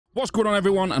What's going on,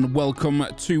 everyone, and welcome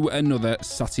to another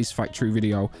Satisfactory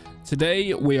video.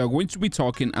 Today we are going to be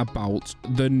talking about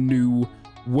the new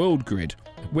world grid,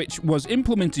 which was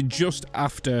implemented just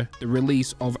after the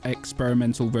release of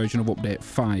experimental version of update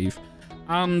 5.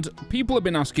 And people have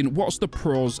been asking what's the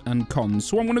pros and cons,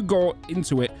 so I'm going to go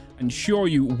into it and show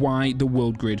you why the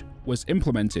world grid was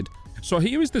implemented. So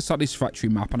here is the Satisfactory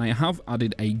map, and I have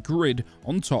added a grid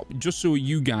on top just so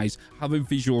you guys have a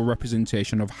visual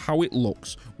representation of how it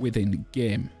looks within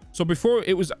game. So before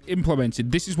it was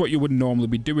implemented, this is what you would normally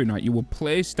be doing, right? You would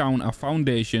place down a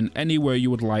foundation anywhere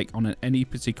you would like on any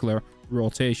particular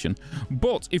rotation.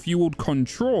 But if you would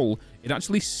control, it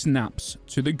actually snaps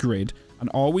to the grid and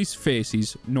always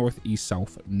faces north, east,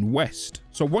 south, and west.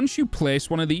 So once you place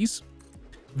one of these,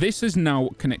 this is now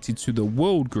connected to the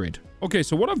world grid. Okay,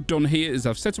 so what I've done here is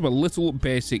I've set up a little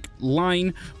basic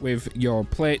line with your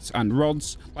plates and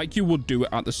rods like you would do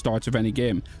at the start of any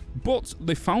game. But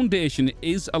the foundation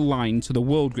is aligned to the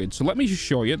world grid. So let me just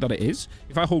show you that it is.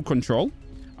 If I hold control,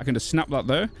 I can just snap that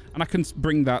there and I can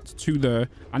bring that to there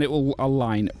and it will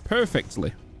align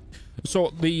perfectly.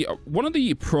 So one of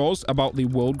the pros about the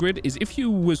world grid is if we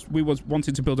was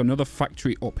wanting to build another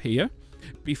factory up here,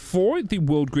 before the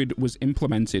world grid was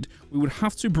implemented, we would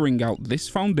have to bring out this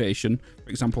foundation,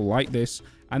 for example, like this,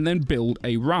 and then build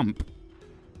a ramp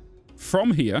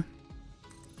from here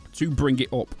to bring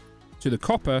it up to the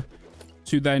copper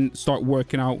to then start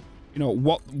working out, you know,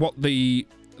 what the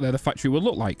factory would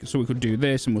look like. So we could do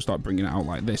this and we'll start bringing it out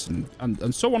like this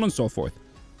and so on and so forth.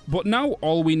 But now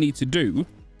all we need to do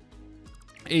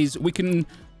is we can,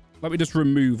 let me just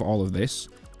remove all of this,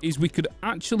 is we could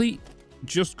actually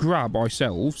just grab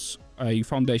ourselves a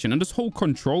foundation and just hold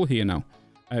control here now,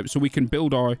 so we can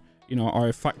build our, you know,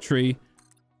 our factory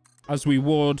as we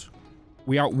would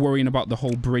without worrying about the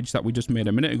whole bridge that we just made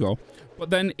a minute ago. But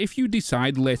then if you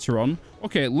decide later on,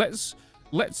 okay, let's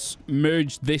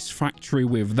merge this factory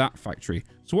with that factory,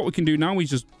 so what we can do now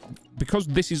is just, because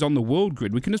this is on the world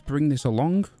grid, we can just bring this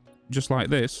along just like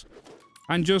this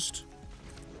and just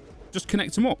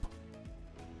connect them up.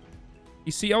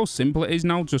 You see how simple it is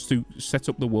now just to set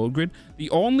up the world grid? The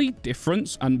only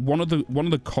difference, and one of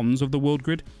the cons of the world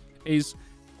grid, is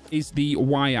the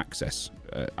y-axis.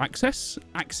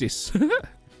 Axis.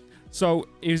 So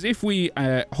is if we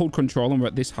hold control and we're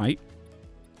at this height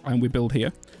and we build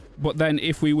here, but then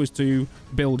if we was to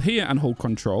build here and hold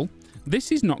control,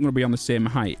 this is not going to be on the same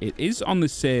height. It is on the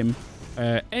same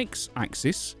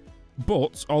x-axis,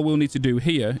 but all we'll need to do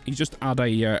here is just add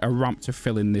a ramp to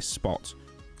fill in this spot.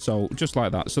 So just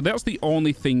like that. So that's the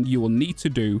only thing you will need to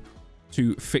do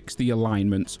to fix the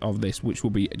alignment of this, which will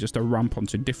be just a ramp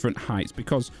onto different heights,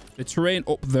 because the terrain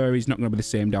up there is not going to be the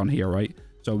same down here, right?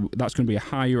 So that's going to be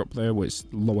higher up there where it's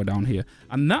lower down here.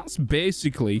 And that's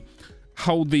basically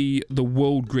how the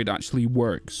world grid actually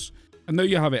works. And there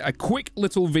you have it, a quick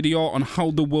little video on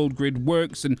how the world grid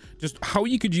works and just how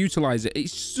you could utilize it.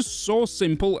 It's just so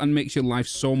simple and makes your life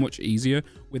so much easier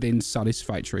within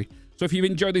Satisfactory. So if you've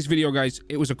enjoyed this video, guys,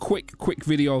 it was a quick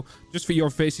video just for your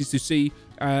faces to see.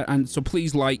 And so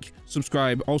please like,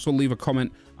 subscribe, also leave a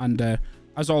comment. And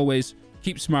as always,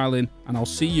 keep smiling, and I'll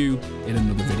see you in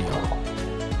another video.